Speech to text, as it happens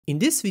In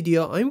this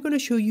video, I'm going to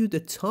show you the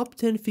top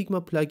 10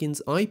 Figma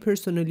plugins I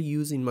personally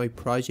use in my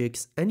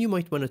projects, and you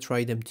might want to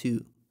try them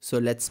too. So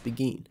let's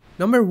begin.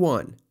 Number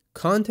 1.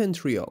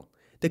 Content Reel.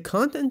 The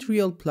Content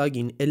Reel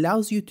plugin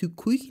allows you to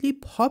quickly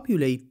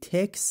populate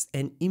text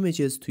and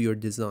images to your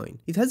design.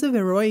 It has a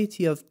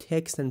variety of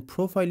text and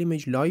profile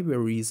image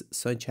libraries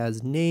such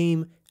as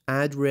name,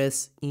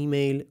 address,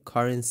 email,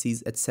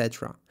 currencies,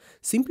 etc.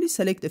 Simply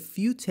select a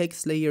few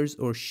text layers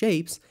or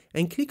shapes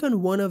and click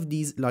on one of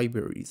these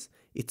libraries.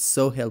 It's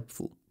so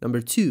helpful.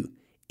 Number 2.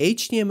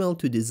 HTML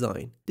to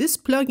design. This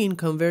plugin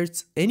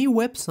converts any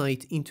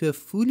website into a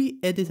fully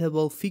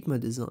editable Figma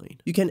design.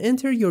 You can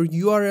enter your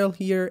URL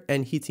here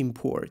and hit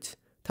import.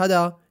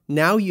 Tada!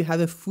 Now you have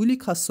a fully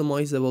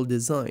customizable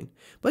design.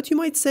 But you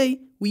might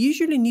say, we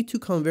usually need to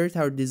convert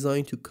our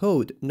design to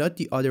code, not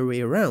the other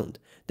way around.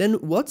 Then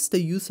what's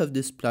the use of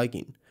this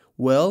plugin?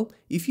 Well,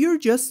 if you're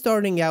just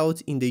starting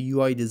out in the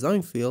UI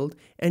design field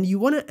and you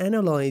want to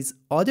analyze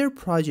other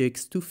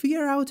projects to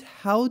figure out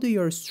how they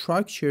are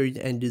structured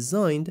and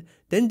designed,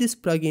 then this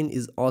plugin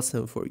is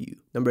awesome for you.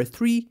 Number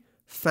 3.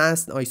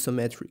 Fast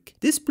Isometric.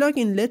 This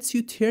plugin lets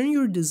you turn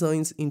your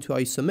designs into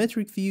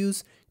isometric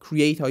views,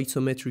 create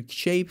isometric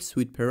shapes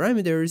with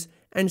parameters,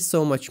 and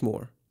so much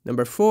more.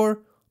 Number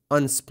 4.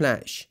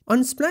 Unsplash.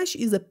 Unsplash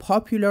is a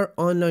popular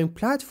online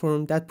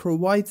platform that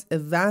provides a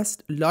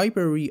vast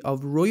library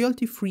of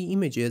royalty-free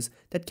images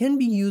that can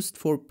be used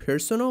for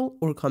personal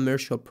or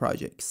commercial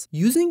projects.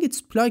 Using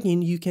its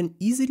plugin, you can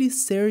easily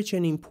search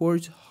and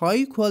import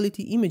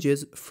high-quality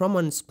images from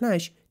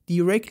Unsplash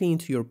directly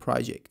into your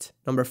project.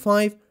 Number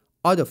 5.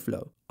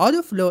 Autoflow.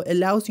 Autoflow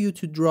allows you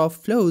to draw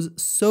flows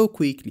so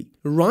quickly.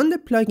 Run the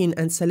plugin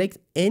and select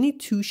any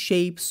two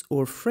shapes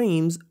or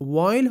frames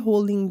while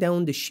holding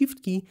down the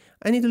Shift key,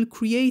 and it will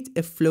create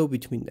a flow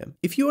between them.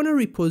 If you want to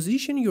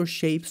reposition your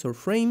shapes or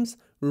frames,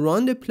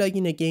 run the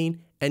plugin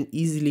again and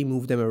easily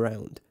move them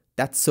around.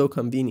 That's so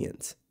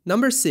convenient.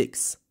 Number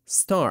 6.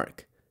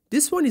 Stark.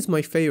 This one is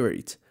my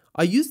favorite.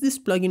 I use this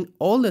plugin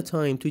all the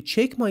time to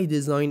check my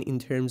design in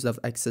terms of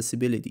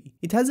accessibility.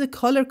 It has a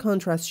color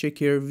contrast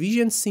checker,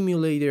 vision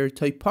simulator,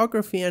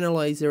 typography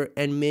analyzer,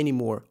 and many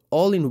more,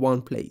 all in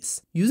one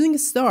place. Using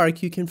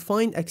Stark, you can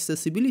find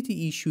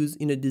accessibility issues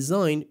in a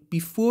design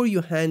before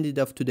you hand it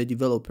off to the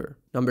developer.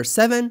 Number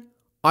 7.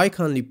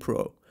 Iconly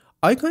Pro.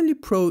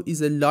 Iconly Pro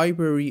is a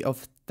library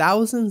of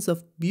thousands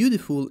of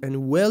beautiful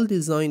and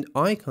well-designed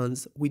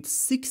icons with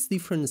 6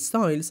 different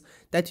styles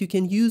that you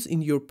can use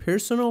in your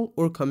personal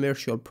or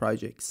commercial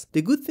projects.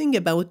 The good thing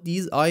about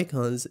these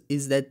icons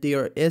is that they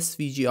are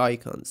SVG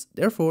icons.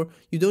 Therefore,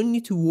 you don't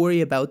need to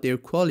worry about their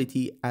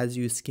quality as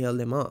you scale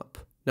them up.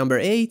 Number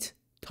 8.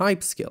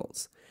 Type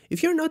Scales.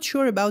 If you're not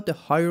sure about the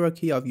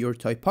hierarchy of your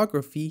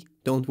typography,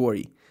 don't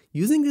worry.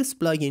 Using this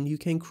plugin, you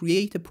can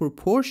create a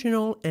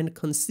proportional and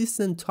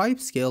consistent type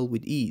scale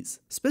with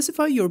ease.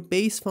 Specify your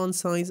base font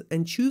size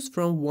and choose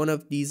from one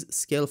of these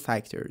scale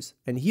factors.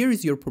 And here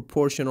is your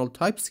proportional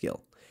type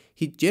scale.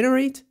 Hit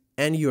generate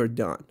and you're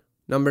done.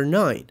 Number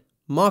 9.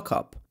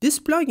 Mockup. This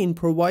plugin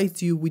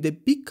provides you with a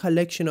big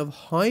collection of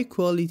high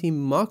quality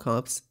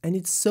mockups, and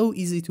it's so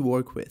easy to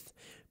work with.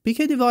 Pick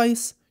a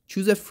device,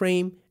 choose a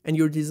frame, and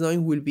your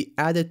design will be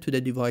added to the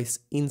device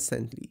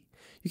instantly.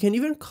 You can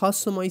even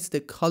customize the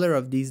color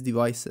of these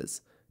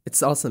devices.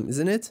 It's awesome,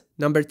 isn't it?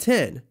 Number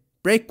 10.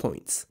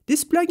 Breakpoints.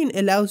 This plugin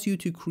allows you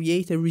to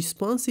create a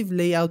responsive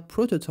layout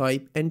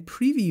prototype and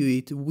preview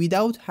it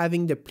without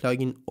having the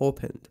plugin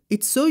opened.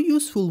 It's so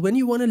useful when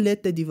you want to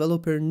let the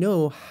developer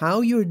know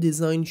how your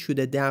design should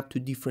adapt to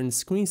different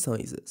screen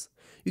sizes.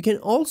 You can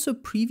also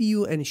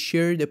preview and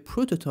share the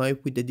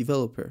prototype with the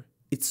developer.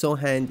 It's so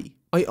handy.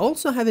 I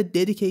also have a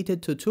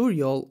dedicated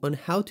tutorial on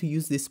how to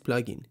use this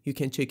plugin. You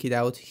can check it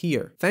out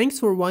here. Thanks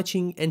for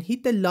watching, and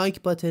hit the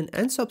like button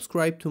and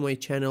subscribe to my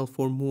channel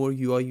for more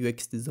UI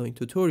UX design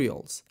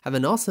tutorials. Have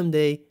an awesome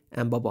day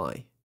and bye bye.